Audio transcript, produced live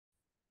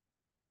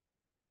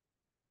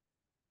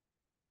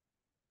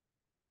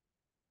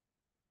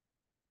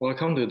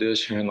Welcome to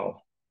this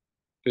channel.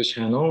 This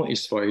channel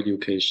is for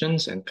education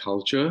and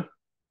culture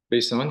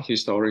based on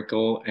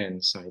historical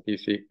and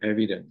scientific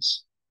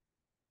evidence.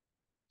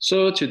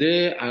 So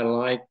today I'd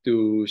like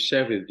to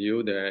share with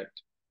you that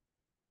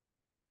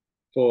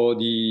for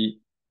the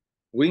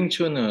Wing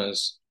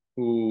Chuners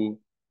who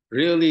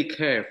really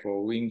care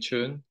for Wing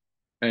Chun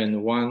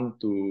and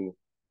want to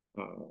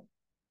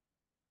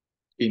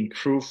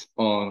improve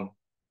on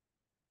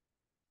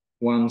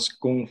one's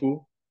Kung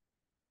Fu,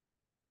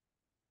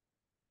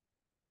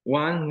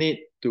 one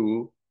need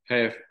to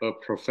have a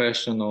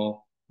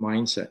professional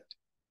mindset,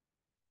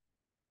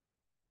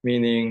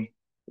 meaning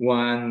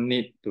one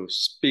need to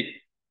speak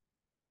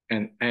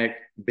and act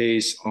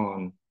based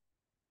on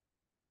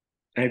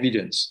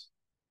evidence,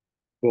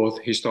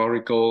 both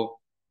historical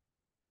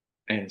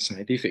and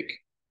scientific.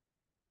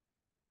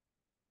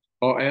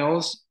 Or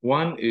else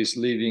one is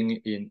living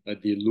in a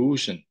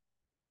delusion,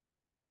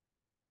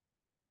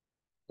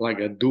 like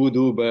a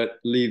doo-doo bird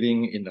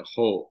living in a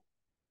hole.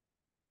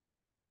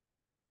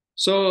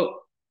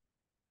 So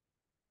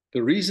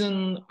the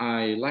reason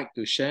I like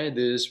to share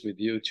this with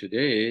you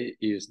today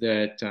is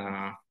that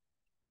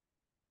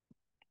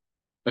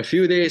a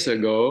few days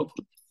ago,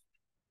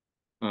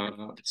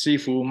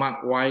 Sifu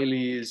Mark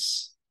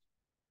Wiley's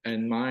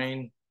and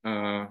mine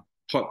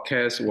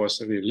podcast was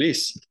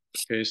released.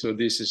 Okay, so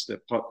this is the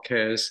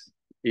podcast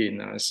in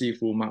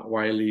Sifu Mark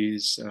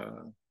Wiley's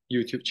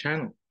YouTube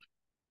channel.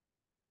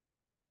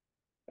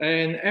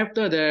 And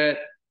after that,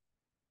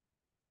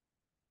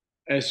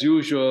 as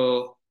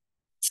usual,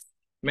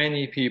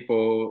 many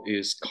people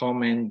is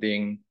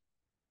commenting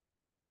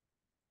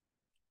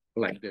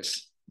like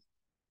this.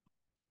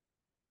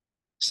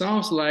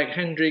 Sounds like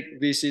Hendrik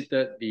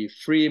visited the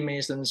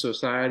Freemason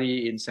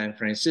Society in San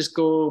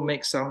Francisco,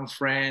 make some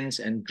friends,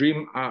 and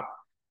dream up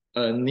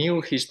a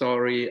new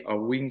history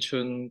of Wing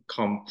Chun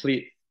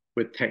complete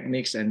with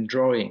techniques and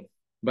drawing.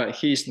 But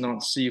he's not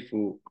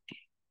Sifu.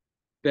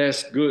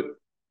 That's good,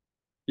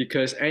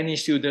 because any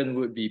student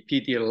would be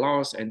pity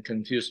lost and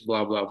confused,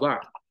 blah, blah, blah.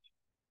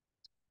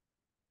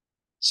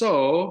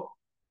 So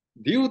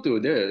due to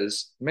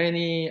this,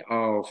 many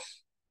of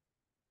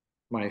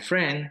my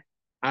friends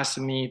asked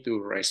me to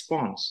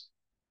respond.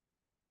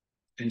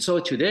 And so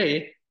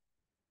today,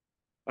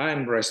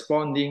 I'm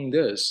responding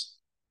this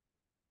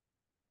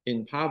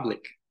in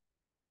public.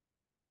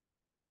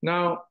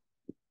 Now,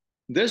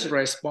 this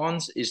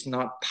response is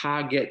not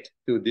target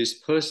to this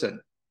person,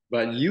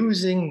 but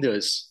using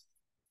this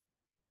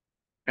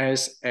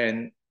as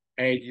an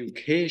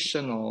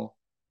educational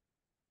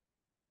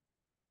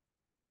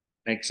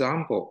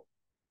example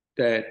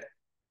that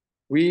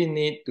we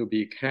need to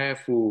be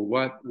careful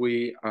what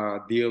we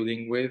are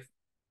dealing with,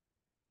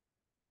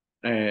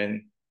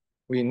 and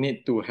we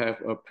need to have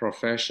a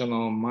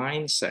professional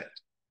mindset.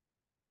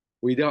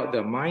 Without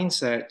the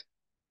mindset,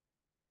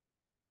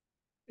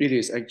 it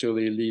is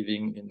actually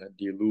living in a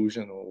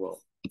delusional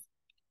world.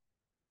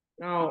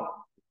 Now,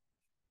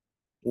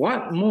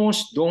 what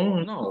most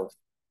don't know,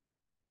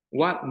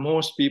 what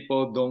most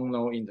people don't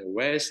know in the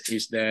West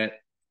is that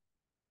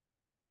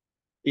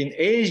in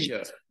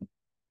Asia,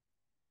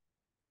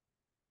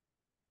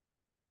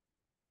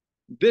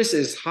 this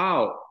is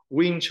how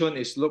Wing Chun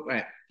is looked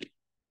at.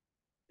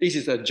 This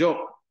is a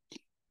joke.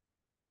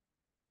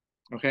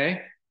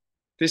 Okay?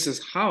 This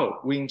is how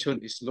Wing Chun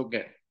is looked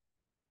at.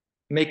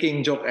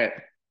 Making joke at.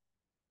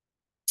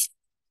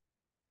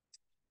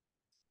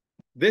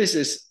 This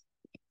is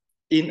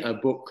in a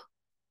book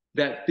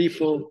that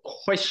people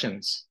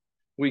questions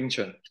Wing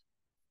Chun.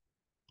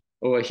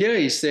 Over here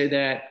it said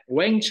that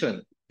Wing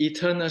Chun,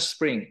 eternal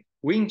spring.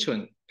 Wing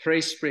Chun,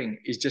 praise spring,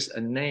 is just a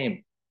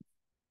name.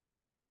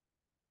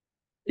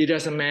 It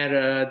doesn't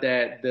matter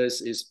that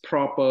this is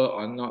proper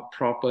or not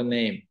proper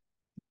name.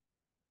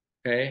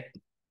 Okay?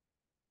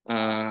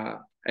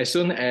 As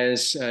soon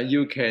as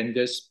you can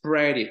just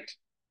spread it,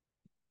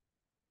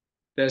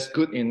 that's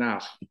good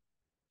enough.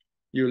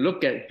 You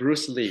look at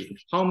Bruce Lee.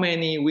 How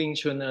many Wing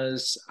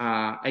Chuners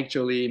are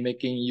actually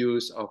making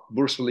use of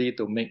Bruce Lee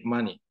to make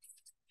money?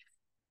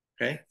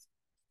 Okay?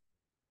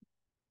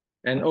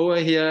 And over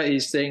here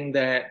is saying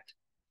that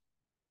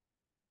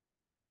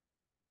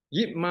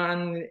Yip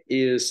Man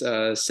is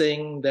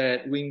saying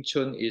that Wing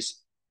Chun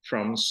is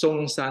from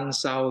Song San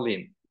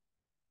Shaolin.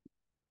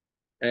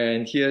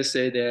 And here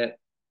say that,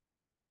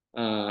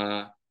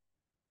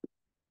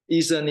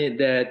 isn't it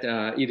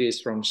that it is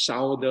from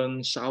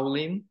Southern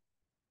Shaolin?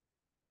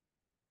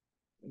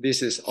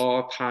 This is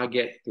all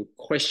target to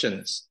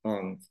questions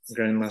on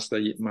Grandmaster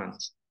Yip Man,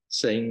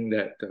 saying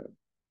that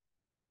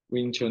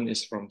Wing Chun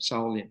is from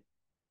Shaolin.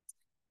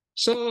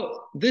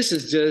 So this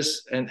is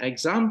just an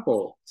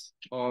example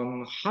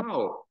on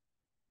how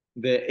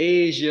the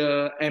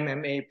Asia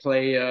MMA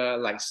player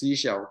like Xi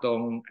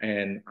Xiaodong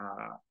and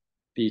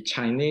the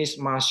Chinese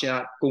martial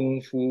art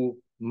Kung Fu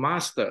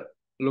master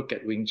look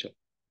at Wing Chun.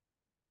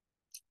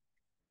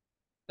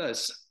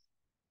 Thus,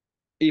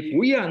 if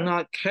we are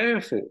not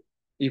careful,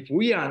 if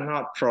we are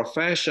not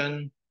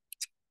professional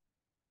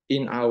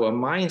in our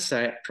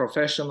mindset,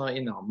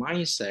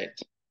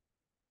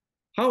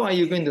 How are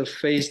you going to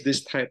face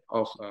this type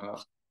of,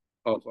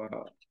 of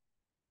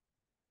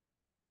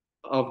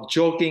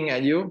joking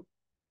at you,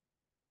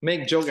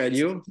 make joke at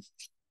you?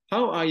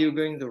 How are you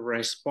going to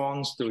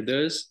respond to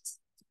this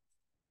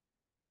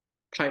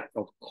type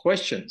of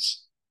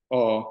questions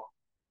or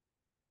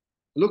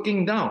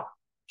looking down?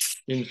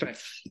 In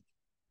fact,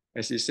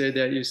 as you say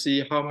that, you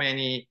see how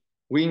many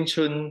Wing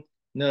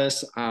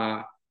Chuners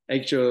are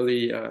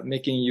actually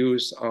making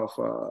use of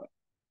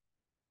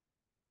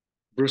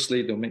Bruce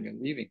Lee to make a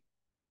living.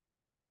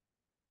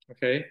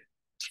 Okay.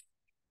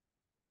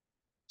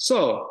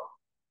 So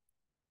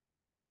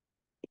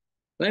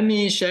let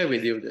me share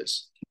with you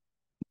this.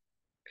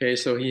 Okay,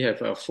 so he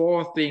have a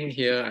four thing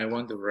here I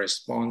want to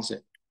respond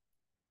to.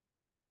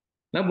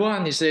 Number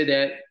one, he said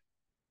that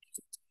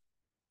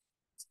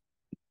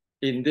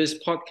in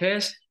this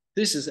podcast,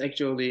 this is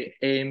actually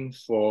aimed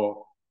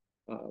for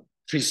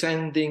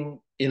presenting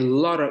a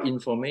lot of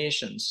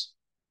informations,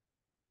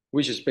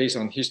 which is based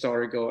on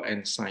historical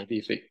and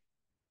scientific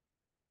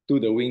to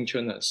the Wing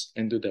Chuners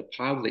and to the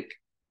public.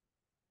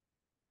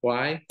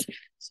 Why?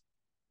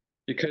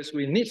 Because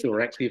we need to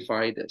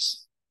rectify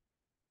this.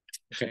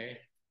 Okay,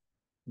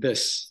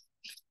 this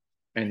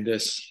and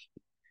this.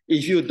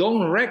 If you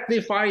don't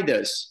rectify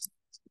this,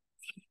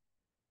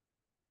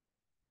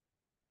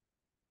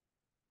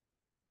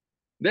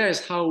 that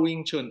is how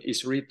Wing Chun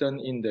is written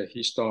in the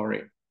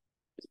history.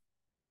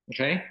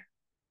 Okay?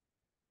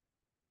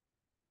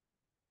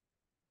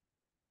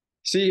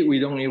 See, we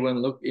don't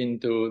even look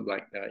into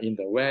like in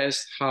the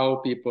West, how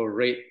people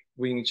rate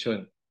Wing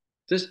Chun.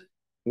 Just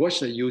watch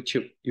the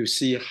YouTube, you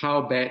see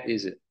how bad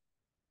is it.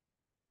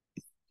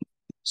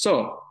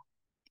 So,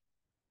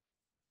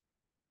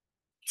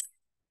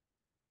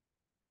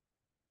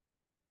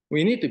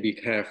 we need to be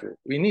careful.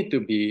 We need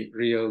to be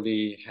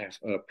really have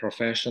a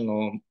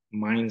professional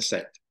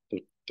mindset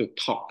to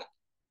talk,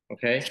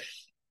 okay?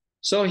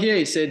 So here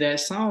he said that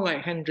sound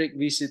like Hendrik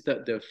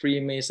visited the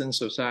Freemason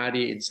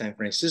Society in San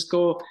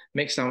Francisco,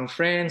 make some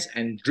friends,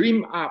 and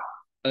dream up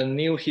a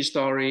new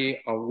history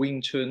of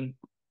Wing Chun,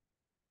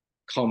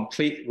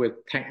 complete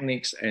with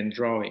techniques and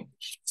drawing.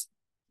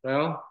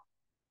 Well,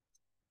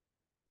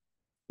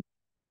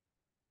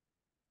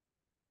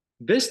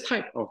 this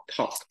type of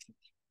talk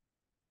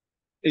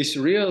is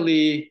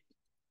really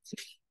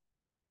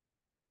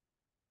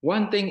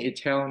one thing. It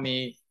tells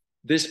me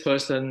this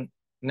person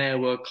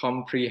never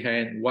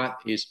comprehend what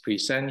is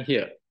present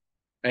here,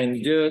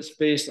 and just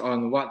based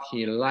on what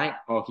he like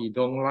or he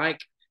don't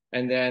like,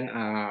 and then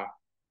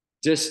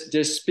just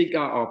speak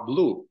out of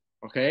blue.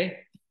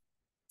 Okay,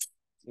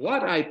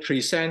 what I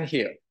present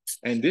here,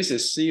 and this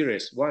is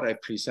serious, what I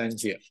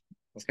present here.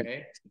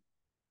 Okay,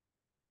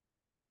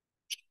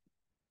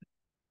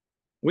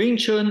 Wing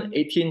Chun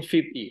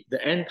 1850,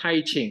 the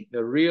anti-Qing,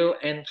 the real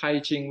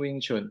anti-Qing Wing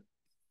Chun,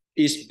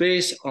 is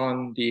based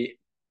on the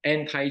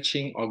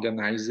anti-Qing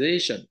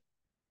organization.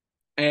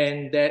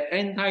 And that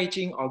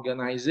anti-Qing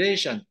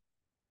organization,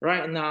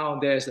 right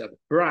now there's a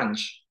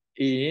branch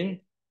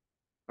in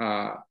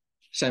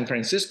San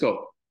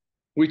Francisco,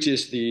 which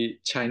is the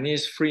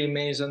Chinese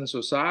Freemason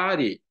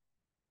Society.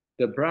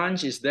 The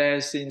branch is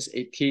there since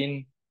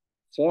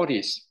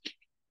 1840s.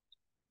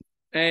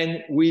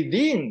 And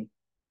within,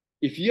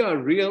 if you are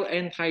real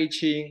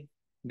anti-Qing,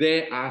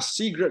 there are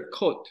secret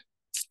code.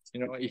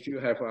 You know, if you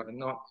have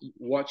not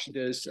watched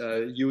this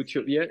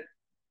YouTube yet,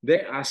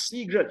 there are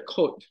secret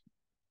code,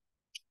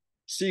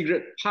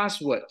 secret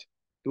password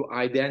to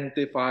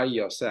identify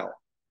yourself.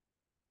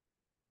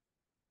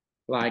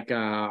 Like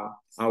our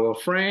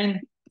friend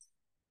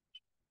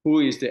who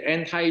is the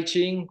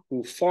anti-Qing,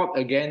 who fought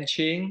against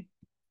Qing,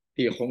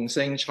 the Hong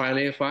Seng Chai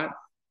Lei Fat,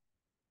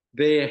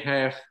 they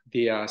have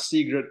their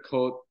secret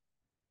code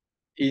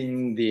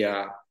in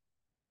their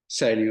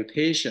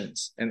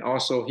salutations, and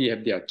also he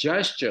have their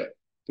gesture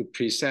to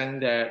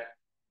present that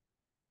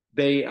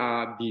they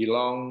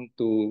belong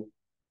to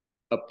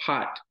a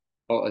part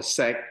or a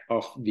sect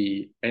of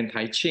the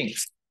anti-Qing.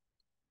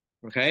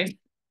 Okay.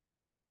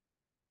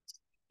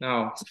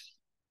 Now,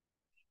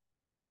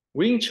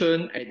 Wing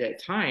Chun at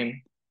that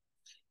time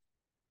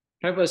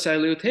have a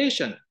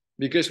salutation,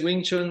 because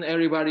Wing Chun,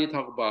 everybody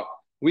talk about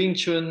Wing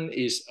Chun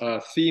is a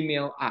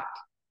female art.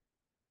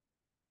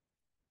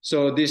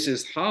 So this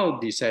is how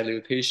the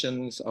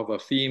salutations of a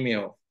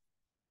female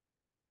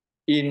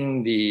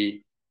in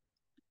the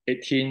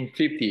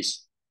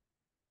 1850s.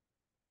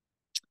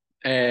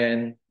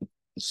 And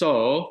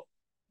so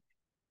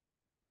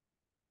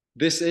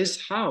this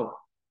is how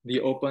the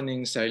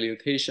opening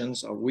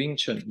salutations of Wing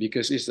Chun,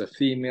 because it's a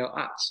female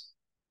art.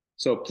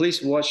 So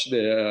please watch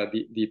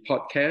the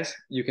podcast.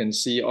 You can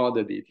see all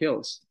the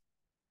details.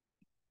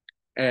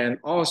 And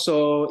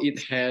also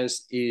it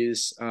has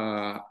its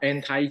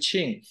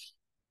anti-Qing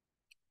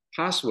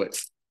password.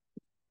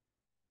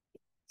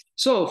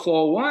 So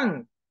for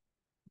one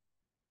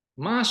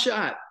martial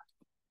art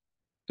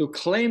to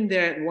claim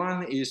that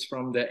one is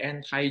from the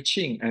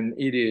anti-Qing and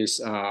it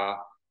is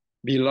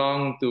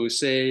belong to,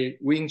 say,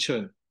 Wing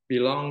Chun,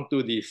 belong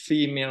to the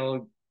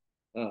female,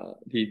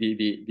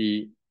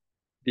 the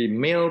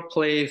male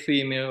play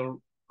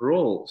female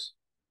roles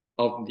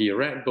of the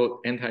red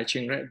book,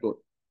 anti-Qing red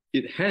book.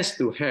 It has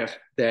to have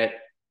that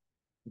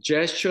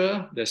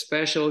gesture, the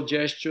special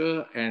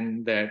gesture,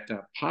 and that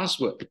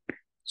password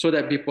so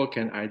that people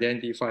can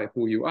identify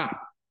who you are.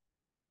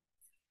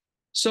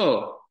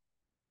 So,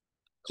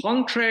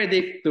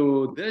 contradict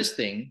to this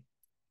thing,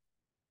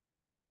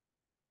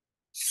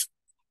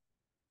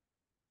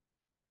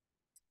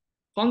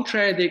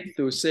 contradict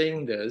to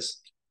saying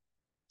this,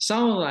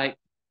 sound like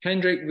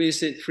Hendrik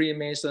visit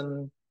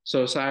Freemason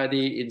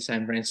Society in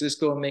San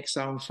Francisco, make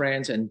some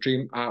friends, and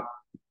dream up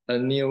a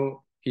new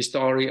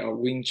history of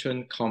Wing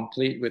Chun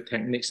complete with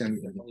techniques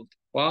and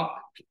well,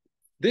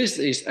 this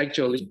is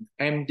actually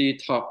empty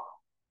talk,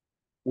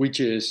 which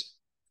is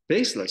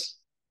baseless.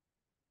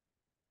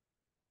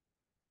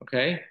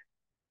 Okay,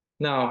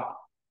 now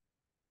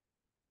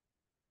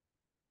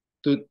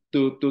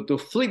to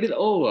flip it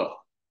over,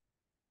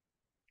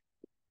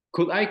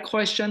 could I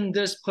question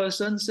this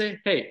person? Say,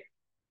 hey,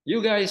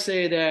 you guys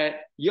say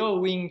that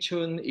your Wing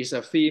Chun is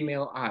a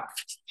female art.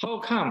 How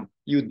come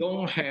you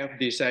don't have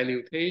the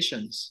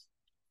salutations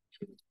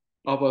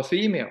of a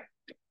female?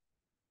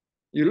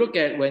 You look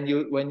at when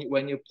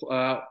you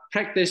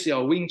practice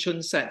your Wing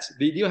Chun sets.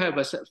 Did you have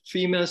a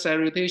female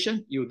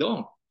salutation? You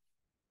don't.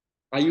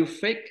 Are you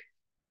fake?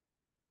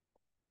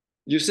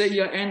 You say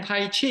you're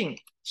anti-Qing,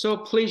 so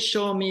please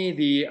show me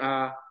the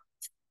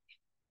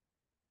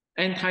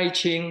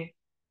anti-Qing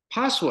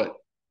password.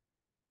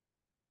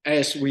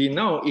 As we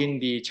know, in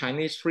the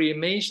Chinese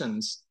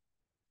Freemasons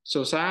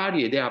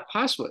society, there are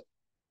passwords.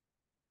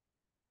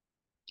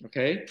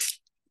 Okay.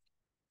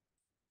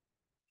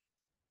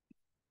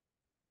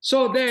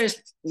 So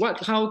there's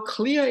how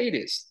clear it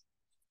is.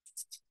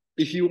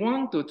 If you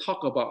want to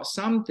talk about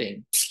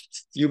something,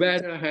 you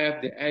better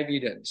have the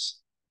evidence.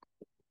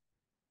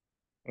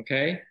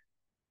 Okay.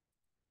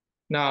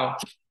 Now,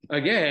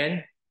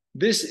 again,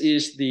 this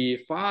is the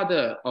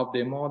father of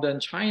the modern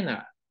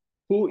China,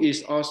 who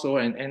is also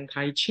an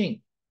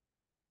anti-Qing.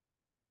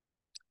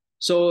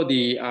 So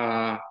the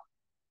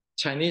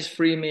Chinese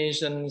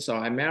Freemasons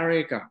of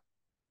America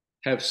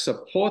have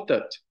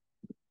supported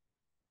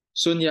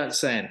Sun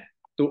Yat-sen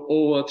to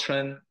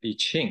overturn the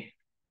Qing.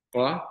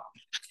 Well,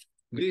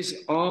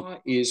 this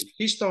all is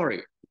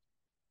history.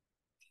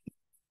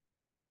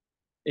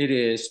 It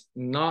is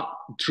not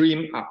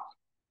dreamed up.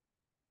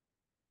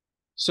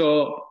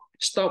 So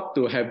stop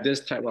to have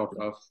this type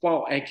of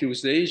false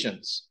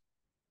accusations.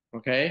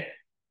 Okay.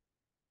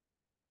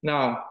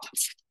 Now,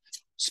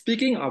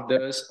 speaking of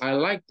this, I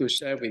like to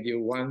share with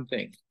you one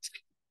thing.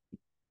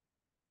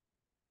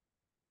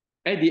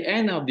 At the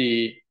end of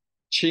the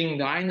Qing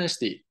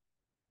dynasty,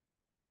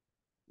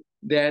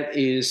 there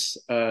is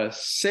a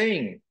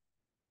saying.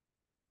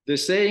 The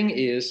saying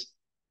is,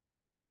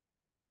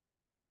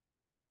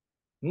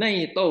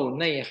 内斗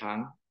内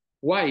行,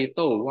外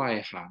斗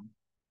外行.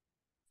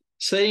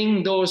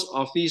 Saying those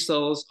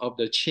officials of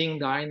the Qing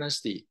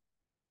dynasty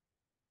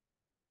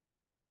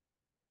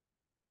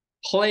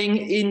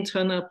playing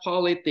internal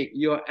politics,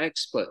 you're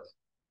expert,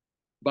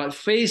 but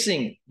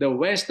facing the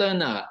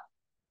Westerner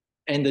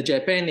and the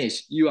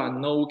Japanese, you are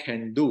no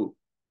can do.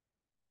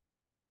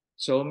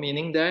 So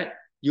meaning that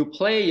you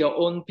play your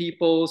own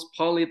people's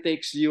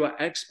politics, you are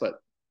expert.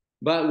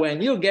 But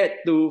when you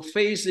get to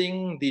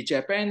facing the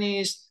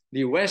Japanese,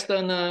 the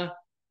Westerner,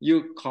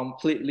 you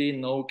completely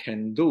no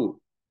can do.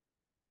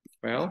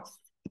 Well,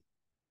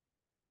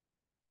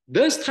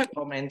 this type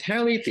of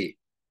mentality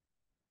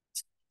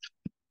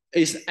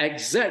is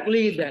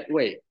exactly that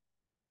way.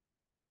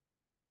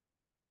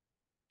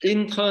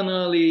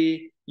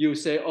 Internally, you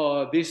say,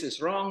 oh, this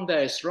is wrong,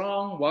 that is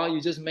wrong. Well,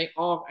 you just make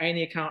all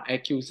any kind of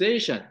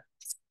accusation.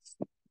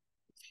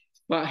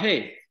 But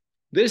hey,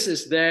 this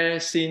is there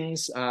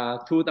since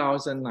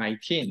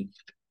 2019.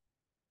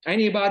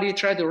 Anybody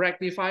try to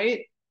rectify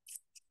it?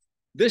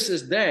 This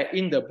is there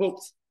in the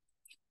books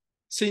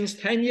since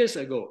 10 years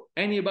ago.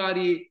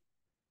 Anybody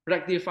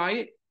rectify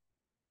it?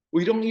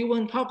 We don't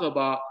even talk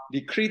about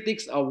the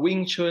critics of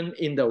Wing Chun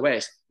in the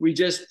West. We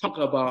just talk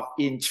about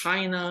in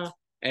China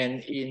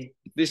and in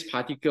this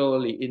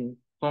particularly in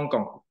Hong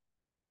Kong.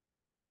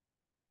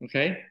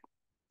 Okay?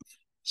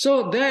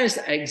 So there's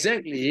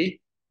exactly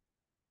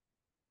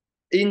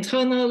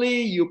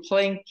internally you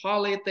playing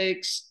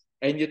politics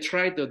and you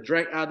try to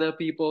drag other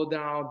people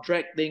down,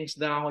 drag things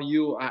down,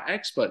 you are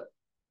expert.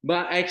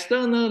 But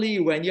externally,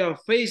 when you're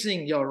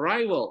facing your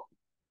rival,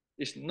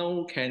 it's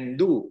no can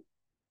do.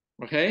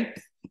 Okay?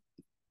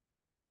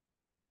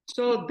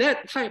 So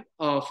that type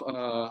of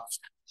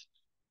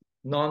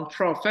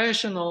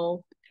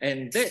non-professional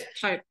and that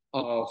type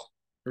of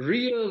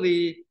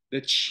really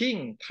the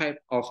Qing type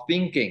of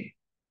thinking,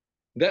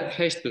 that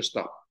has to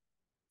stop.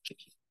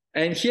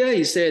 And here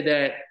he said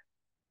that,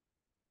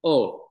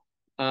 oh,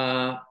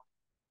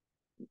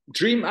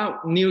 dream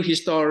up new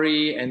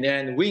history and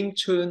then Wing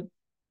Chun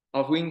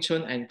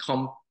and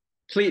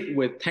complete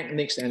with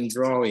techniques and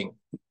drawing.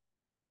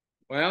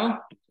 Well,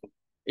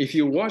 if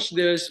you watch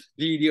this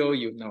video,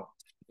 you know.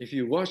 If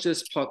you watch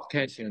this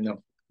podcast, you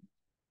know.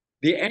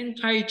 The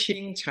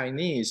anti-Qing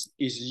Chinese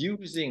is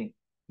using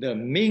the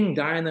Ming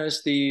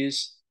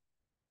Dynasty's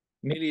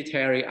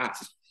military art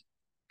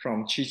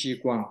from Qi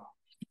Ji Guang.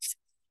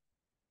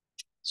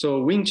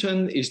 So Wing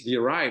Chun is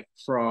derived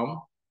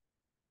from,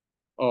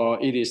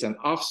 or it is an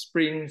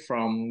offspring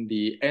from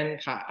the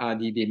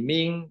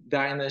Ming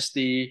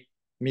Dynasty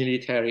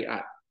military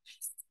art.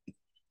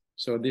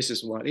 So this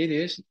is what it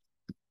is.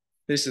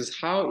 This is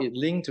how it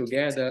linked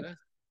together.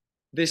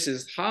 This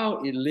is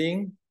how it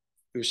linked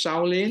to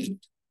Shaolin.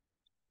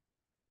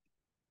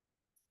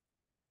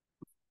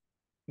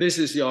 This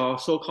is your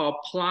so-called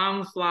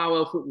plum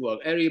flower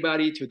footwork.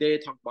 Everybody today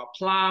talk about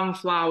plum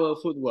flower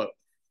footwork.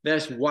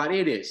 That's what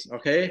it is,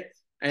 okay?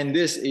 And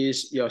this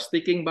is your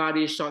sticking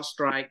body short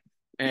strike.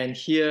 And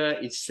here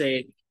it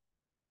said,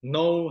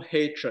 no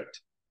hatred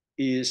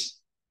is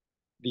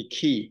the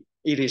key.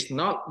 It is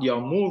not your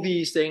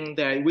movie saying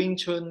that Wing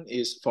Chun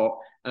is for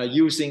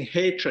using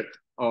hatred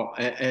or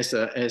as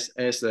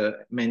a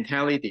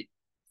mentality,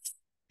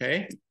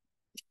 okay?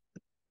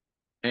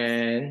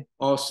 And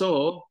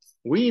also,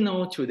 we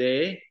know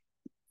today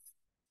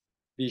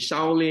the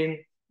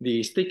Shaolin,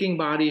 the sticking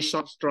body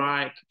short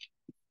strike,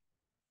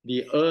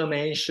 the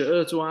Mei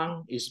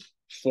Zhuang is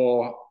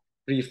for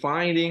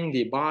refining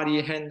the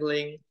body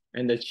handling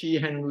and the qi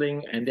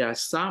handling, and there are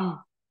some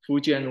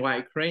Fujian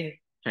white crane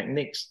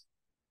techniques.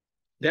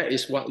 That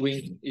is what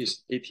Wing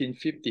is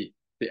 1850,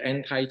 the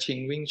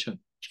anti-Qing Wing Chun.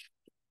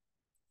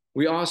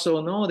 We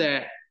also know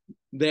that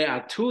there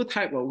are two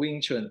types of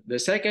Wing Chun. The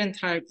second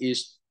type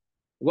is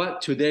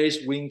what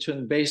today's Wing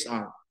Chun based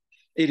on.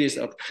 It is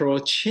a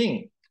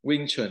pro-Qing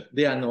Wing Chun.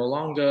 They are no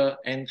longer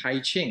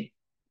anti-Qing.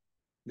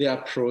 They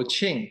are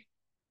pro-Qing.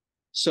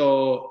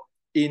 So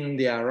in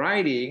their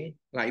writing,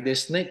 like the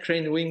snake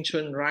crane Wing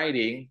Chun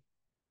writing,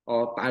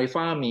 or Tai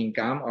Fa Min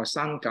Gam or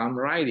San Gam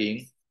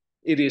writing,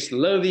 it is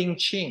loving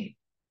Qing,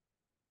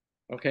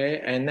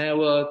 okay, and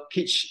never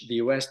teach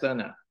the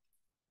Westerner.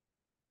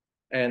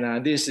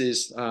 And this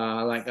is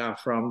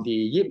from the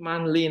Yip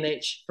Man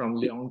lineage from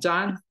Liang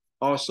Zhan,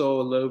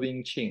 also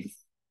loving Qing.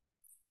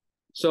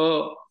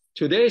 So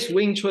today's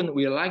Wing Chun,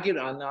 we like it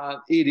or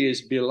not,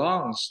 it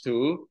belongs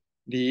to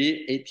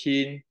the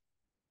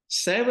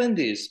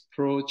 1870s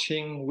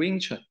pro-Qing Wing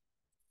Chun.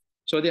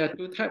 So there are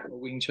two types of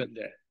Wing Chun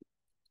there,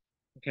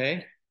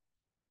 okay,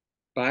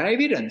 by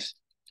evidence.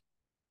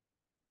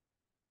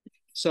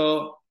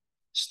 So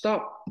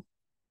stop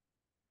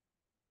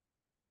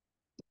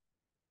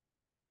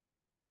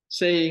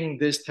saying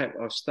this type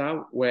of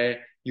stuff where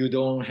you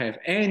don't have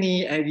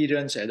any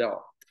evidence at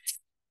all.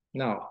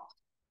 Now,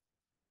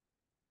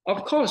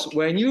 of course,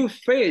 when you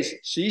face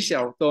Xi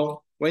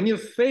Xiaodong, when you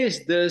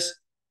face this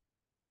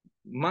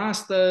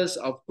masters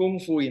of Kung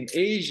Fu in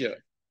Asia,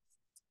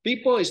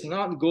 people is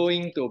not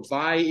going to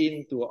buy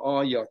into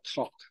all your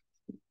talk,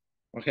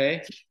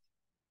 okay?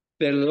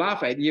 They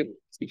laugh at you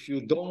if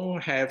you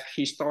don't have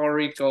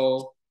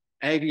historical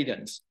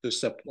evidence to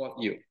support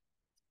you,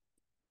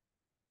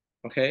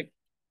 okay?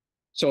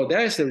 So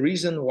that's the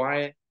reason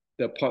why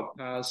the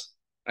podcast,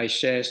 I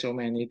share so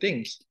many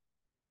things.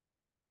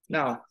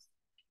 Now,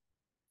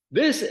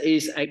 this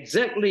is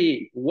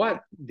exactly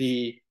what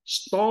the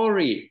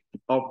story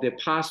of the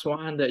past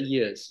 100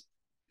 years,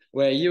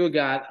 where you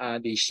got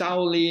the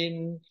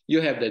Shaolin,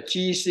 you have the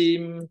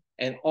Jisim,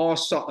 and all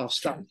sort of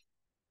stuff.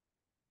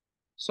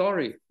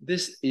 Sorry,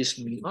 this is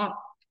not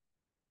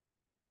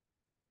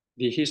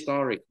the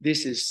history.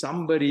 This is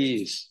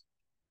somebody's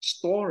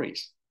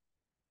stories.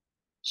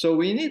 So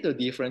we need to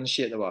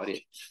differentiate about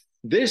it.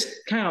 This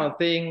kind of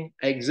thing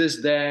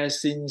exists there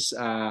since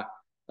about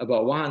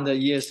 100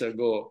 years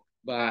ago,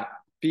 but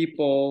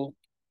people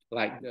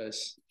like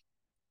this,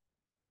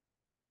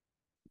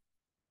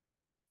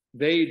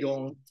 they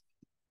don't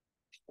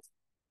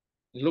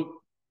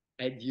look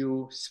at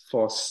you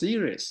for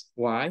serious.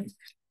 Why?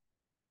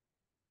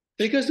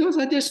 Because those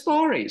are just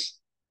stories.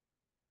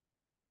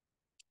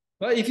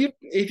 But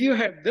if you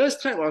have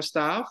this type of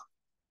stuff,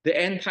 the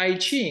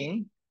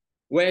anti-Qing,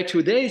 where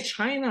today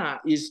China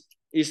is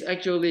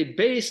actually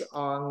based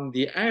on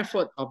the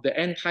effort of the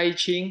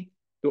anti-Qing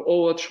to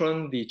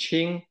overturn the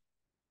Qing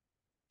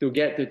to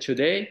get to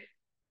today,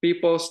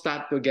 people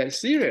start to get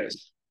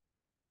serious,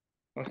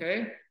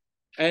 okay?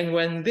 And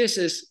when this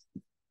is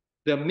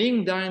the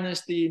Ming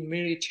Dynasty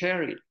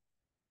military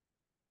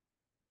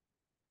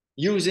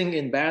using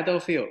in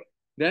battlefield,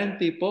 then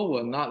people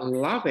will not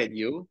laugh at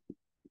you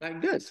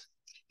like this,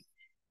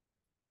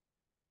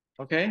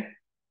 okay?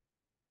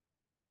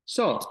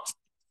 So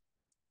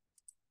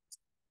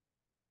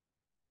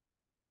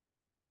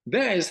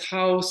that is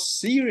how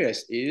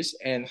serious it is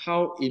and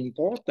how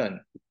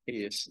important it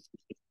is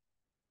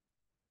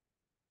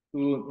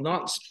to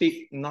not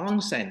speak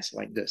nonsense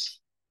like this,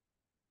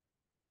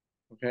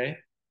 okay?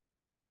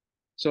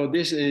 So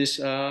this is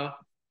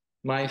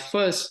my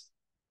first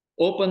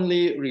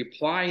openly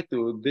reply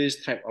to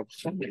this type of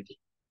comment.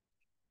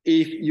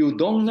 If you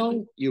don't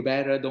know, you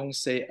better don't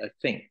say a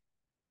thing,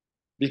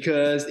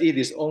 because it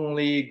is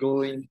only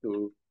going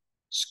to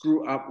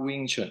screw up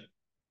Wing Chun.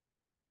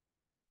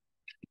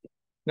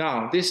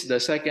 Now, this is the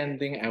second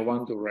thing I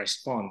want to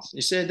respond.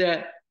 You said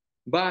that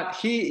But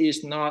he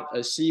is not a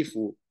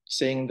Sifu,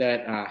 saying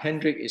that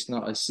Hendrik is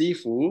not a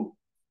Sifu.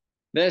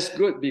 That's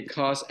good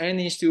because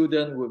any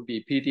student would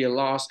be pretty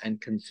lost and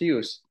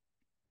confused.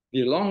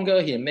 The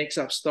longer he makes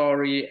up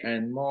story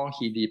and more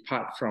he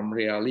depart from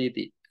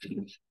reality.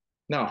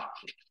 Now,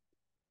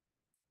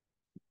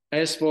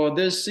 as for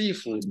this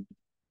Sifu,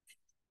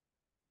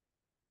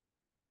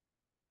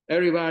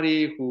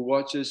 everybody who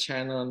watches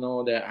channel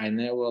know that I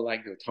never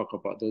like to talk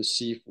about those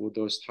Sifu,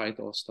 those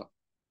title stuff.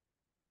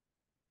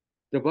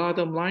 The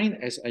bottom line,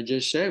 as I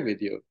just shared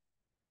with you,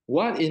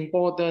 what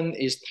important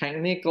is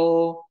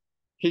technical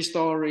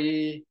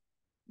history,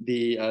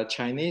 the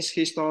Chinese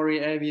history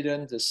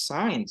evidence, the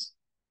science,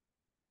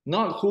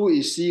 not who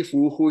is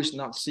Sifu, who is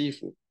not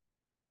Sifu.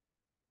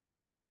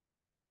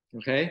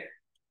 Okay?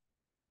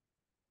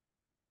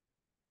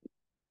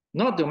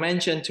 Not to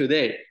mention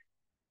today,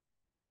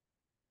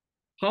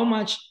 how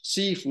much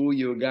Sifu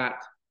you got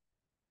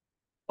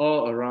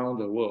all around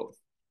the world.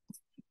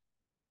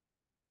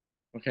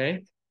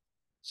 Okay?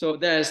 So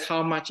that's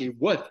how much it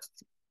worth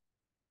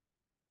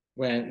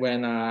when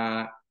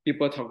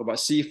people talk about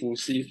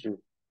Sifu.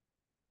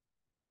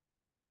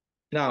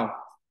 Now,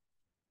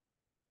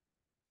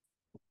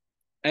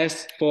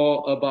 as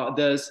for about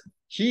this,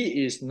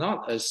 he is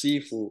not a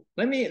Sifu.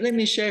 Let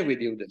me share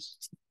with you this.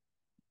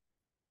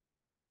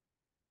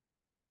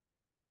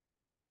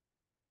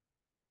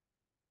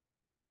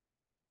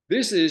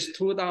 This is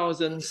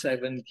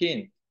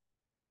 2017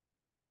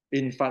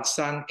 in Phật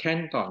San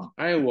Canton.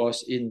 I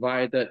was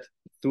invited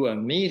to a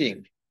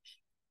meeting.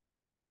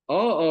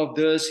 All of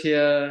this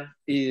here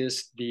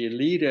is the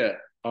leader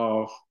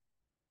of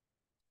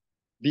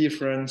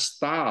different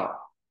style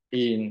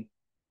in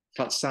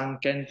Phật San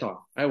Canton.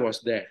 I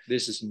was there.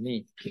 This is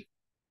me.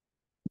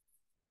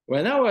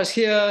 When I was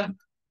here,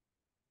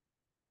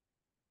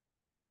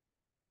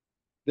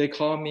 they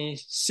call me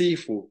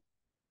Sifu.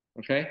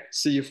 Okay,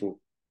 Sifu.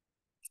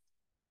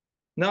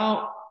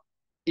 Now,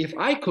 if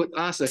I could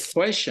ask a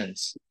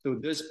questions to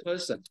this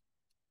person,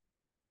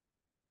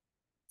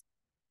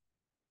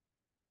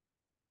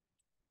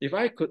 if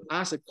I could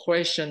ask a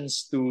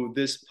questions to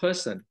this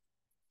person,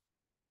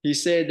 he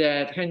said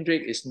that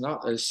Hendrik is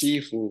not a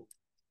Sifu.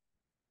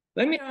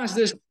 Let me ask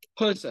this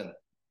person.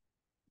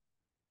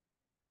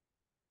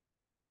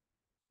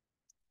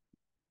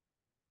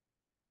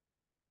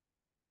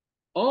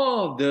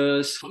 All of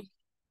this,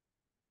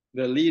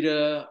 the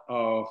leader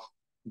of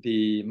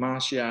the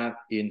martial art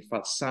in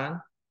Phật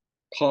San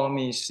call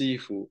me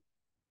Sifu.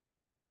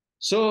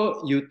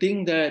 So you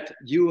think that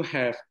you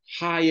have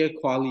higher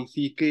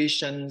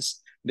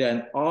qualifications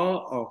than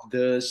all of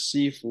the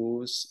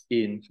Sifus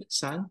in Phật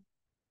San?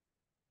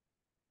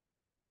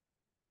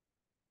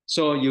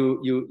 So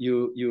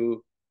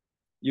you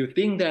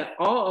think that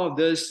all of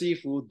the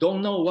Sifu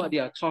don't know what they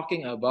are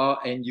talking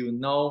about, and you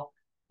know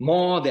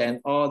more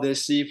than all the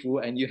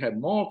Sifu, and you have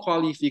more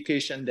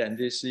qualification than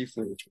this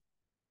Sifu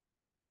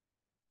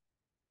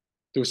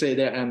to say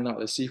that I'm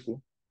not a Sifu?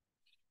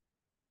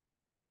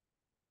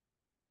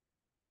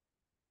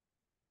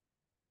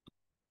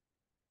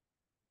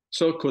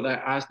 So could I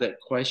ask that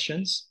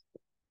questions?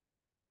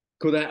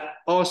 Could I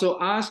also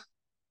ask,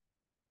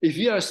 if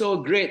you are so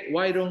great,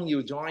 why don't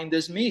you join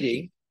this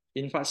meeting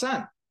in Phật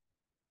San?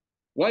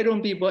 Why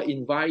don't people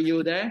invite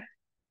you there?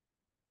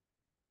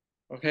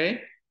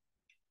 Okay.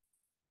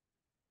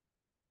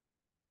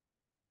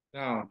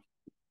 Now,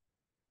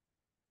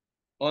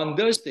 on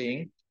this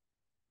thing,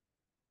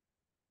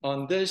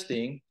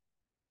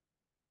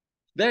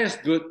 that's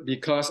good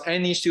because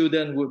any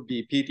student would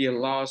be pretty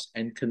lost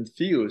and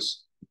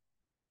confused.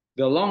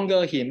 The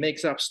longer he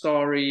makes up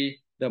story,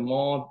 the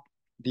more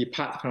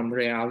depart from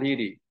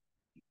reality.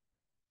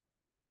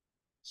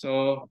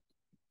 So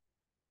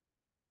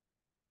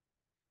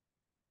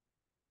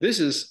this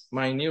is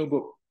my new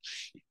book.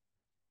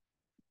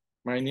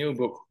 My new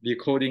book,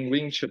 Decoding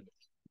Wing Chun.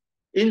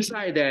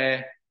 Inside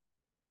there,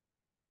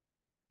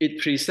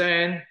 it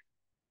presents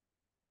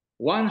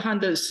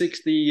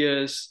 160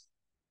 years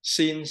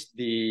since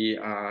the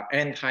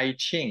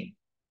anti-Qing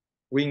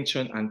Wing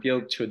Chun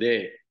until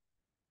today.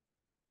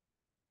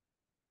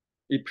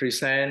 It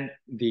presents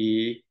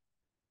the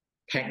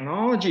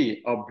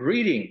technology of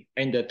breathing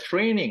and the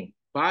training,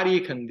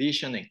 body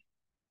conditioning.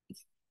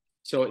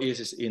 So it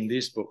is in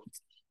this book.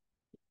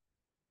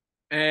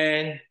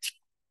 And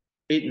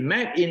it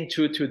mapped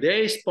into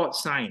today's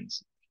sports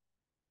science.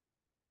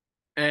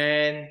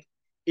 And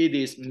it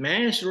is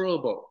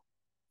measurable.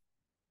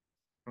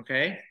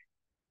 Okay?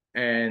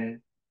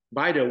 And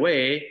by the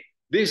way,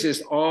 this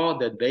is all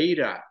the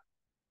data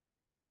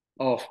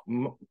of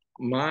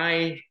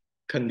my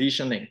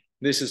conditioning.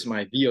 This is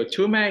my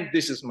VO2 max,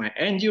 this is my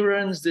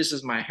endurance, this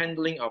is my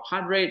handling of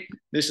heart rate,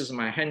 this is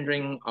my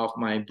handling of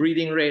my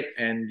breathing rate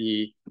and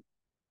the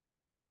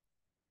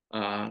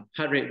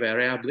heart rate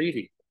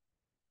variability.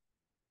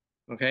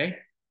 Okay?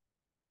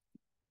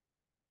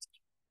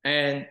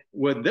 And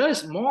with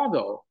this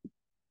model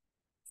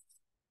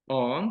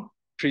on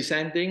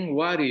presenting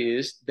what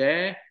is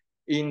there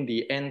in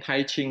the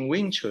anti-Qing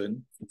Wing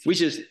Chun, which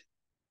is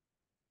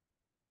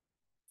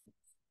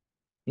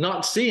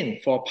not seen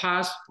for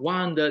past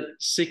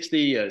 160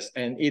 years,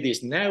 and it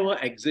is never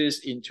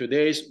exists in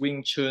today's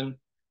Wing Chun,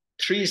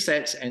 3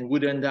 sets and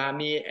wooden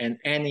dummy and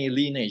any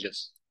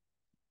lineages.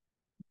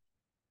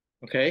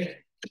 Okay,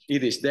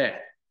 it is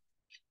there.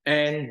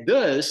 And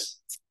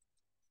this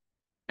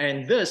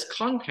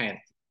content,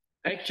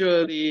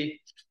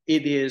 actually,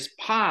 it is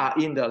part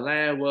in the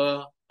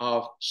level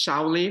of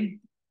Shaolin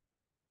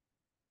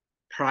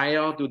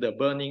prior to the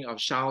burning of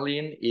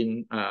Shaolin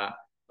in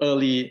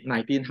early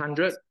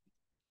 1900.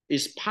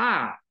 It's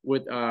part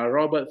with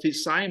Robert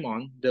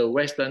Fitzsimon, the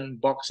Western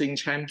boxing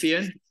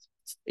champion.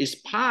 It's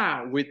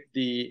part with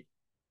the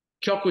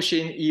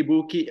Kyokushin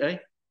Ibuki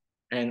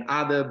and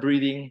other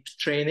breathing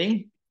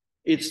training.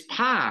 It's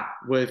part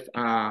with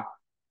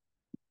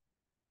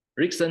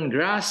Rickson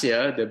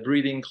Gracia, the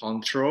breathing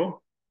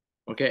control.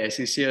 Okay, as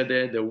you see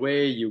there, the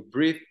way you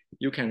breathe,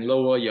 you can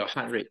lower your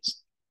heart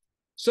rates.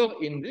 So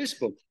in this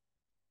book,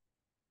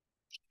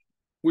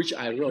 which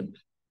I wrote,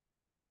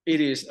 it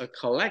is a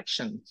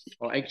collection,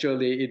 or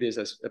actually it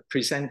is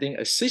presenting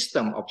a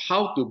system of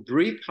how to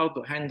breathe, how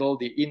to handle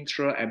the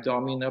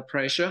intra-abdominal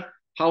pressure,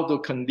 how to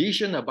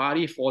condition the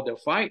body for the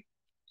fight,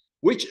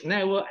 which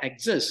never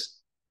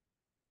exists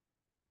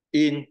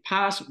in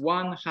past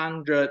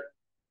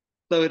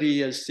 130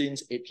 years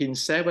since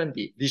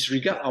 1870,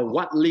 disregard of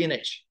what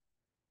lineage.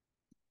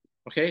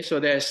 Okay, so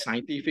that's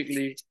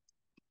scientifically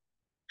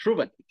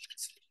proven.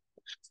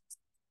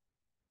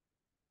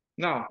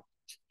 Now,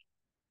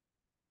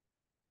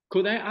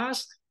 could I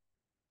ask,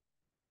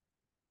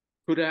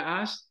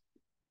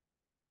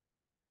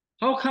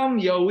 how come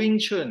your Wing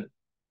Chun,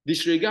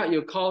 disregard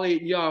you call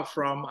it, you are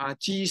from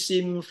Ji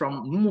Sim,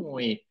 from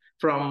Mui,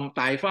 from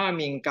Tai Fa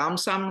Ming, Gam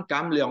Sam,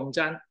 Gam Leong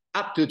Zhan,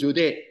 up to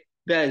today,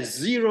 there's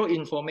zero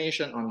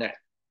information on that.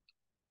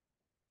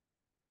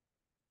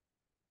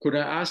 Could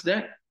I ask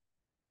that?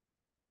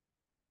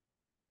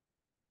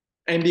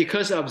 And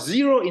because of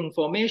zero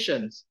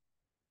information,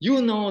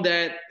 you know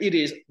that it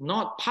is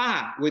not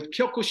part with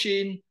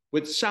Kyokushin,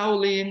 with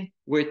Shaolin,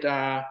 with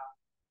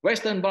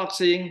Western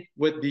boxing,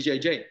 with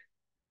BJJ.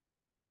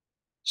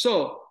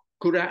 So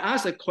could I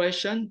ask a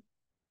question?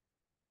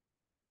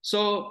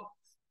 So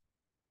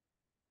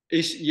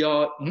is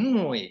your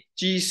Mui,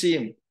 Ji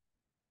Sim,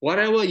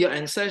 whatever your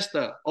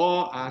ancestor,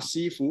 all are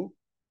Sifu?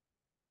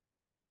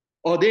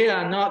 Or they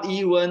are not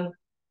even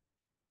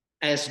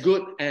as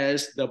good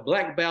as the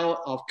black belt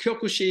of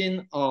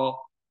Kyokushin or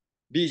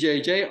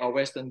BJJ or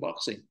Western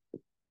boxing?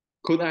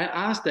 Could I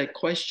ask that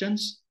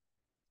questions?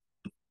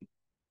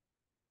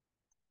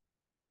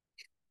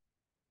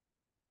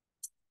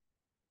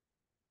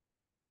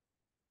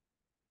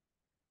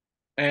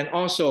 And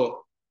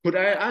also, could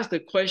I ask the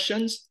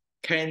questions,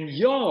 can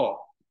your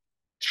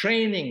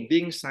training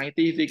being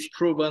scientific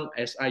proven,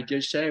 as I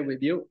just shared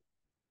with you,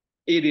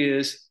 it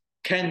is,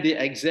 can be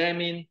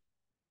examined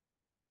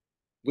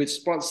with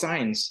sports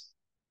science,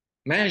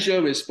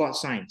 measure with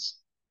sports science?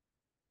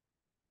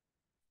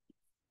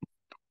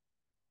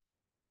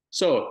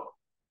 So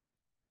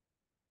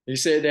he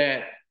said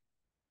that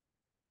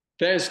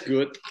that's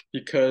good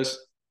because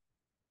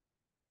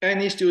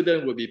any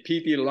student will be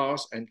pretty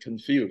lost and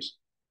confused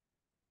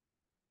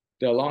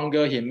the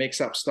longer he makes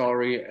up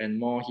story and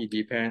more he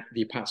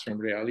departs from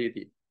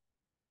reality.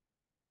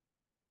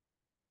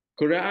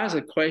 Could I ask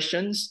the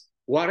questions?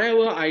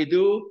 Whatever I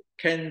do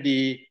can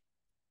be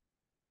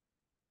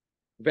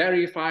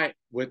verified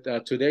with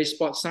today's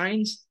sports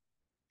science.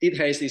 It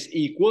has its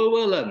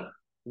equivalent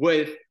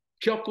with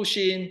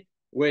Kyokushin,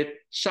 with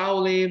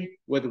Shaolin,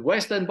 with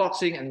Western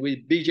boxing, and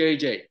with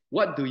BJJ.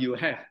 What do you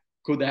have?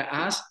 Could I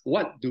ask,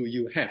 what do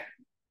you have?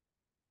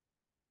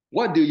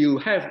 What do you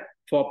have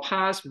for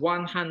past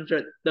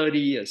 130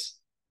 years?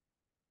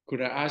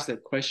 Could I ask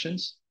that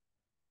questions?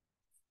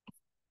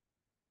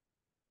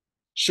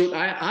 Should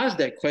I ask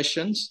that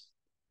questions?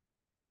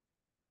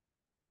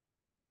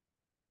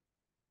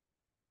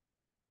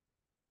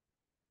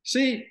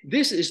 See,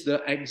 this is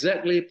the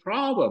exactly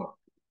problem.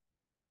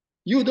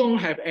 You don't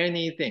have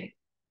anything,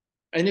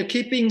 and you're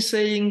keeping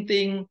saying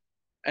things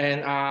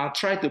and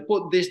try to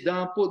put this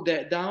down, put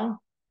that down.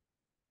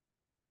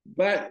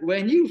 But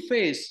when you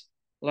face,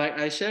 like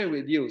I shared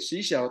with you, Xi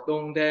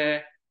Xiaodong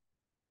there,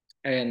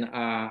 and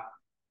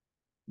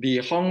the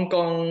Hong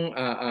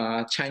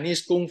Kong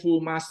Chinese Kung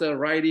Fu master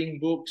writing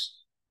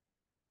books,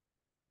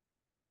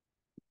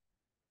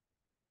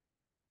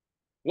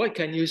 what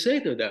can you say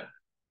to them?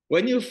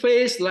 When you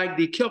face like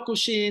the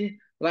Kyokushin,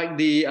 like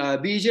the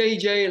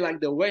BJJ, like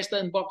the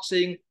Western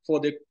boxing for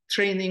the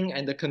training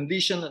and the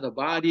condition of the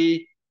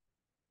body,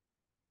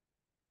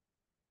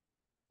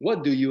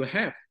 what do you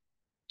have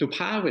to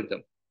par with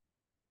them?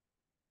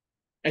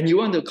 And you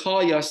want to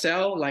call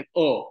yourself like,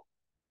 oh,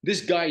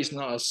 this guy is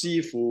not a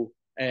Sifu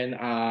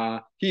and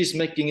he's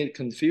making it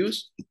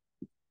confused?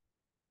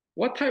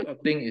 What type of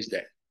thing is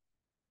that?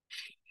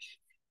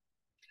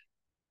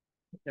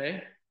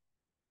 Okay.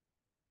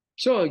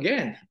 So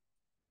again,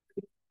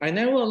 I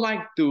never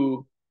like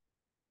to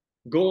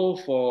go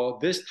for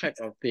this type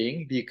of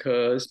thing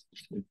because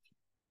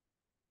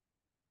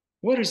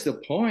what is the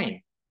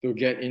point? to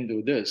get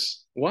into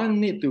this. One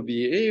need to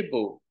be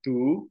able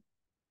to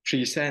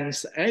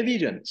present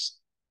evidence,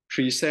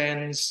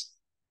 present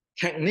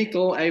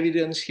technical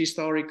evidence,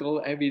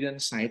 historical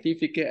evidence,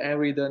 scientific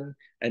evidence,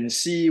 and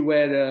see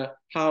whether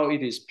how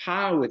it is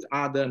par with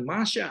other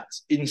martial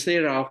arts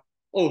instead of,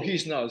 oh,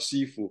 he's not a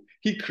Sifu.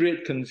 He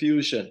create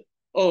confusion.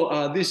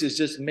 Oh, this is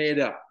just made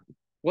up.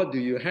 What do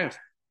you have?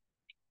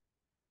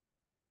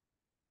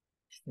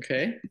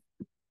 Okay.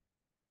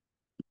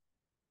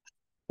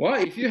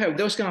 Well, if you have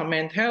those kind of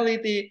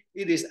mentality,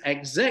 it is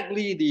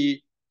exactly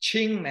the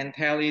Qing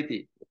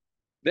mentality.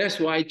 That's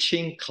why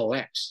Qing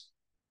collapsed.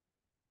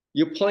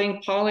 You're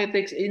playing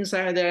politics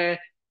inside there,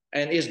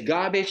 and it's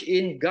garbage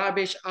in,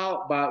 garbage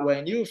out. But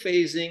when you're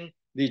facing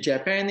the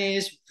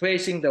Japanese,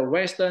 facing the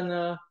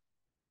Westerner,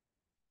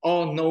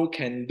 all no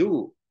can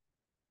do.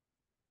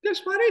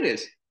 That's what it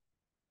is.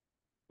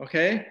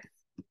 Okay?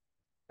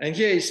 And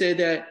here it said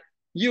that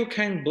you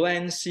can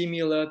blend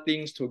similar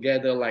things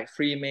together like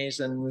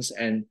Freemasons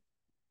and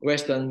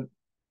Western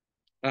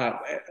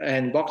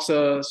and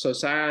Boxer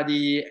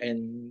Society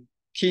and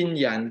Tin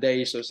Yan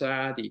Day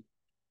Society.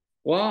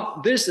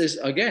 Well, this is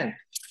again,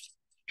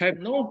 have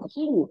no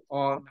clue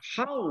on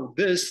how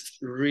this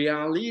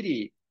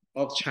reality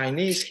of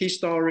Chinese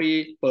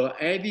history per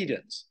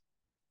evidence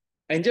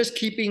and just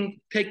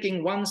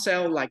taking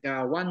oneself like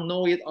one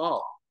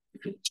know-it-all.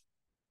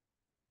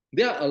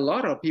 There are a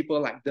lot of people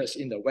like this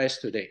in the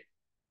West today.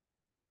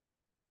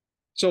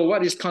 So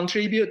what is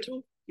contribute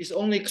to? It's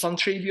only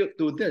contribute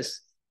to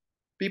this.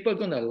 People are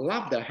going to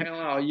love the hell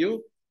out of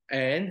you,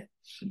 and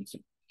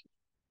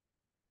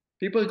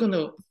people are going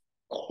to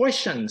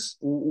question,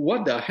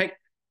 what the heck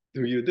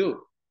do you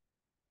do?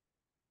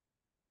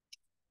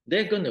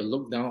 They're going to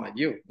look down at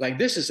you. Like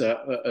this is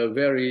a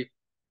very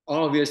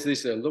obvious,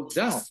 this is a look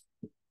down.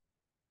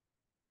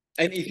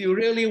 And if you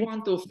really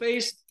want to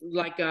face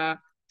like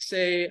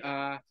say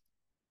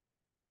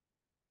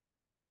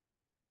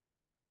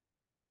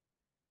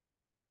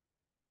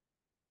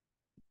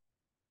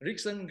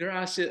Rickson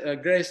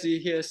Gracie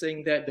here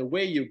saying that the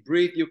way you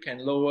breathe, you can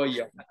lower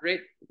your heart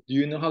rate. Do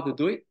you know how to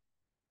do it?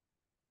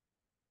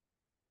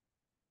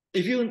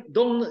 If you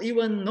don't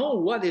even know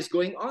what is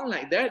going on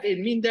like that, it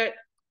means that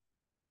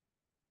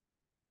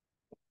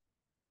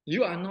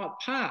you are not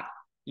par.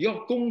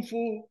 Your kung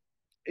fu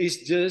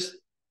is just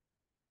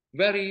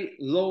very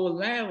low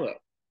level.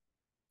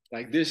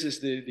 Like this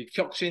is the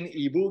Kyokushin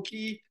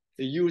Ibuki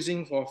they're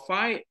using for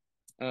fight.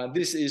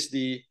 This is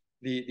the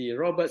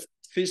Robert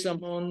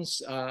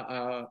Fitzsimmons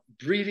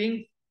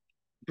breathing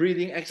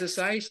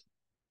exercise.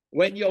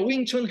 When your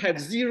Wing Chun have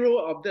zero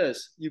of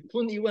this, you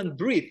couldn't even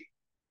breathe.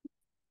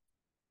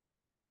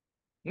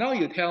 Now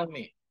you tell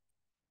me,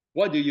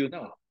 what do you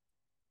know?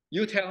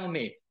 You tell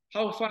me,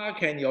 how far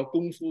can your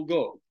Kung Fu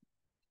go?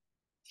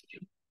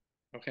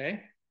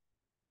 Okay.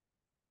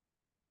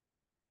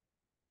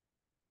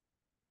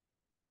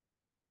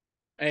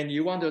 And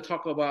you want to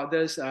talk about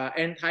this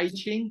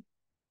anti-Qing,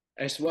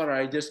 as what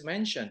I just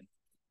mentioned.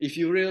 If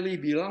you really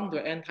belong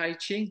to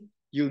anti-Qing,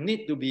 you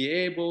need to be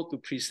able to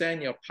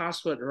present your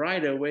password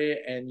right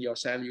away and your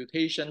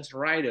salutations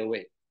right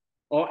away,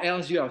 or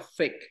else you are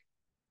fake.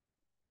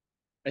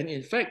 And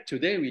in fact,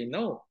 today we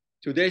know,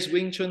 today's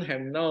Wing Chun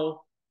have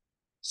no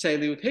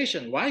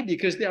salutation. Why?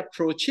 Because they are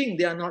pro-Qing,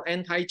 they are not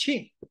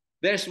anti-Qing.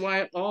 That's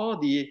why all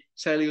the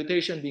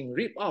salutation being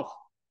ripped off.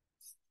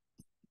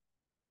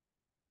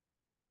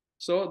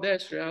 So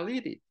that's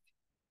reality.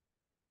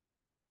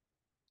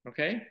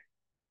 Okay.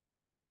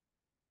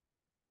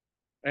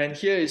 And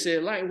here it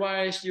says,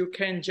 likewise, you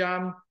can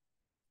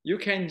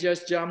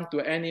just jump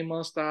to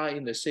animal style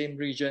in the same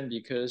region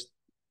because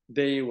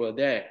they were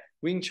there.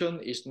 Wing Chun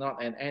is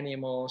not an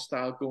animal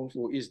style Kung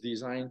Fu, it's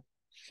designed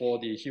for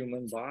the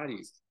human body.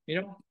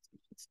 You know,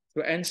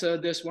 to answer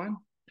this one,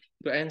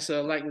 to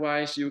answer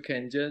likewise, you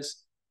can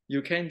just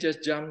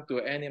jump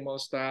to animal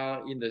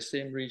style in the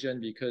same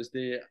region because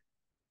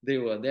they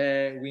were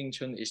there. Wing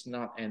Chun is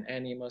not an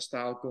animal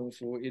style Kung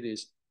Fu, it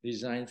is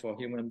designed for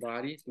human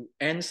body. To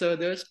answer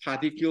this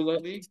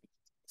particularly,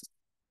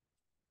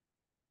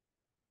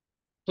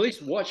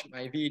 please watch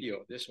my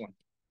video, this one.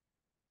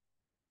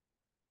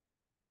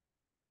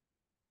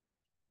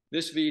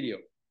 This video,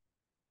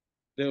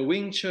 the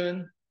Wing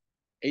Chun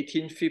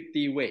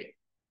 1850 way,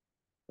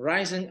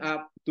 rising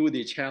up to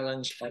the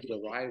challenge of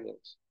the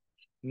rivals.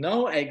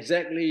 Know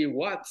exactly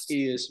what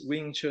is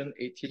Wing Chun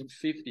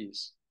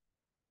 1850s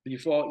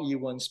before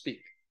even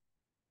speak.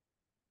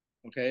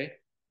 Okay?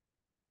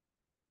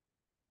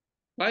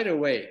 By the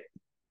way,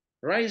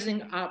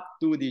 rising up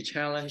to the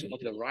challenge of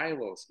the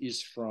rivals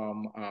is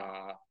from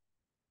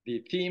the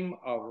theme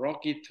of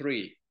Rocky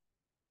 3,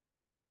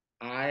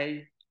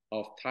 Eye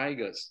of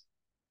Tigers.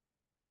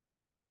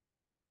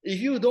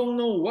 If you don't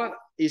know what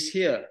is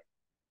here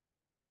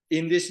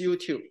in this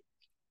YouTube,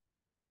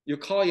 you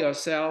call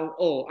yourself,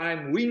 oh,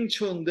 I'm Wing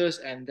Chun this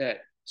and that.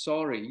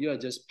 Sorry, you are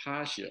just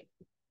partial.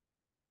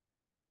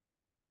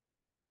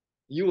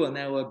 You will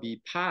never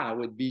be par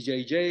with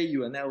BJJ. You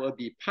will never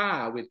be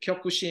par with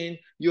Kyokushin.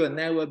 You will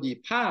never be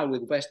par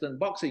with Western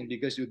boxing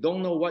because you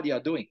don't know what you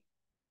are doing.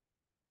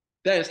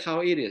 That's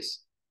how it is.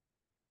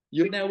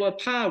 You never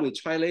par with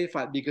Chai Lei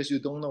Fat because you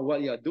don't know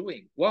what you're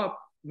doing. What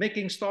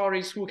making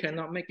stories? Who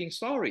cannot making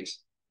stories?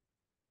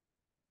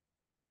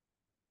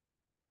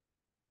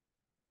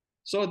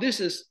 So this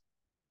is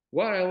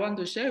what I want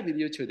to share with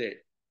you today.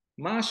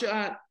 Martial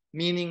art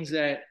meaning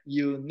that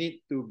you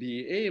need to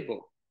be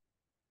able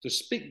to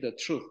speak the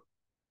truth,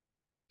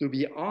 to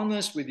be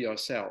honest with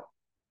yourself,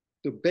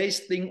 to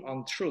base things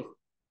on truth.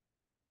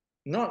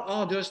 Not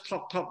all those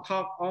talk,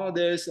 all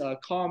this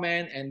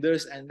comment and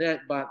this and that,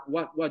 but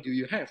what do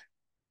you have?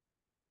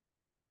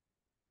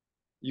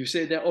 You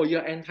say that, oh,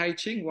 you're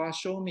anti-Qing. Well,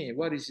 show me.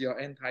 What is your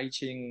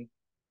anti-Qing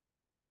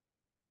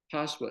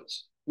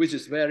passwords, which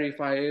is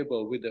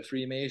verifiable with the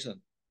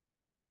Freemason,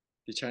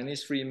 the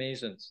Chinese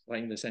Freemasons,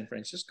 like in the San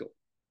Francisco.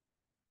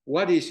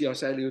 What is your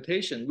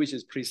salutation, which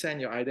is present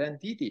your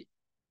identity?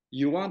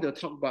 You want to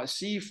talk about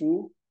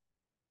Sifu,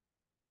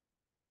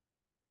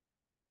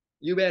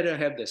 you better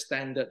have the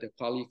standard, the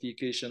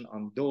qualification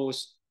on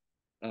those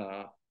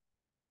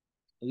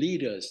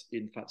leaders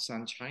in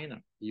Fatsan, China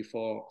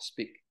before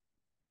speak.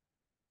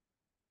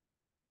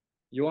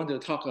 You want to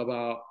talk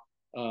about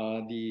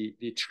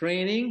the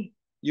training,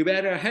 you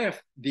better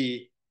have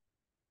the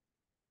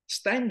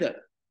standard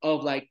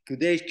of like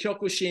today's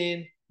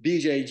Kyokushin,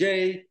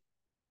 BJJ,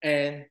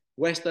 and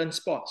Western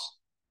sports.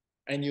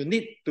 And you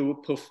need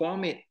to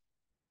perform it.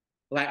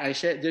 Like I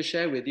just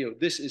shared with you,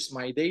 this is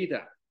my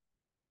data.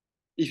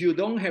 If you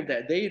don't have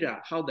that data,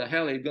 how the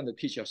hell are you going to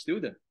teach your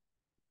student?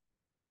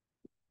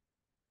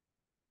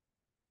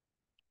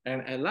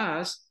 And at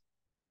last,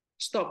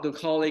 stop the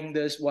calling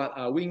this what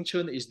Wing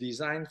Chun is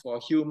designed for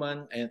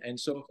human and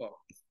so forth.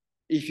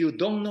 If you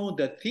don't know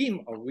the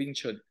theme of Wing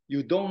Chun,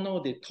 you don't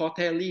know the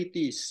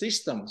totality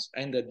systems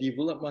and the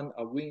development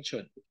of Wing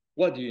Chun,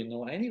 what do you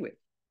know anyway?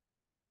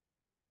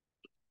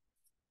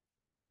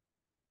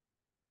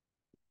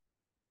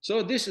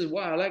 So this is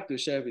what I like to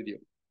share with you.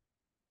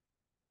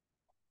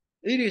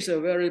 It is a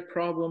very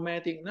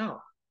problematic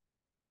now.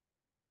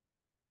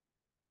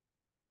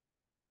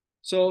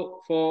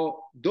 So for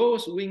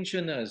those Wing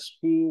Chuners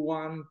who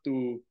want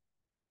to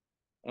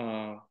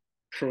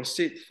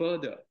proceed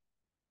further,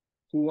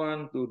 who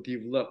want to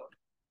develop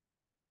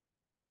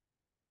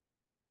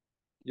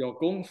your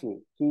Kung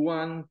Fu, who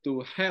want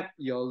to help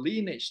your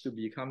lineage to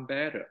become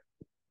better,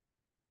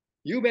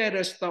 you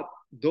better stop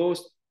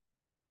those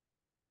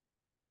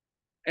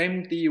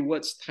empty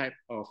words type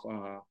of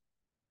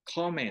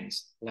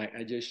comments like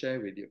I just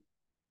shared with you.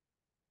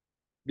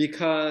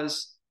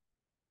 Because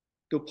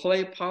to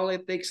play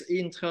politics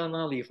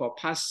internally for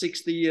past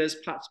 60 years,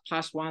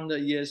 past 100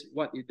 years,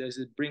 what does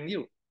it bring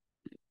you?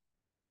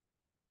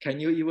 Can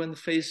you even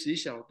face Xi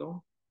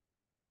Xiaodong?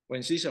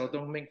 When Xi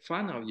Xiaodong make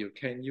fun of you,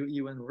 can you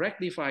even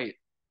rectify it?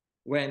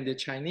 When the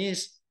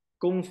Chinese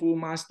Kung Fu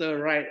master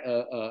write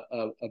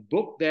a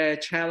book there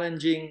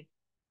challenging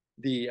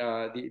the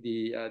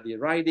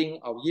writing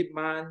of Yip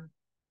Man,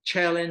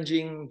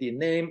 challenging the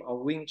name of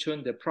Wing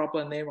Chun, the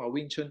proper name of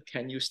Wing Chun,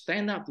 can you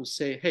stand up to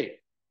say, hey,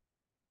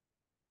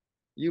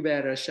 you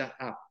better shut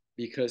up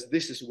because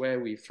this is where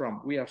we're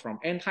from. We are from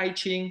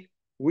anti-Qing.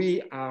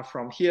 We are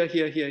from here.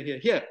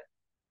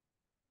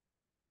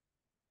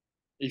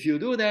 If you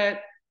do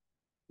that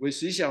with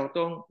Xi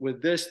Xiaodong,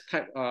 with this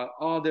type,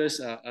 all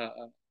this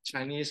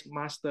Chinese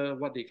master,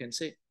 what they can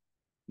say?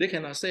 They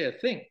cannot say a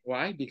thing.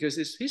 Why? Because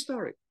it's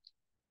history.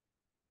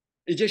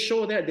 It just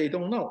shows that they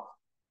don't know.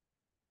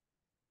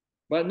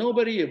 But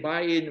nobody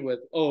buy in with,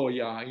 oh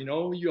yeah, you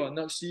know, you are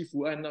not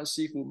Sifu, I'm not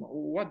Sifu.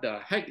 What the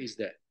heck is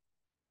that?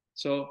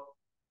 So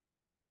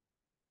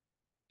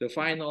the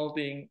final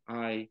thing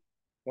I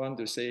want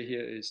to say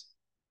here is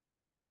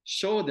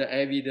show the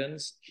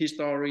evidence,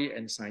 history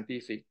and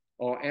scientific,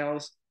 or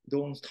else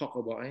don't talk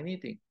about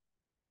anything.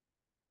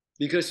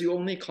 Because you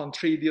only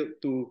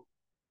contribute to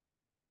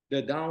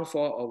the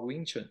downfall of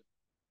Wing Chun.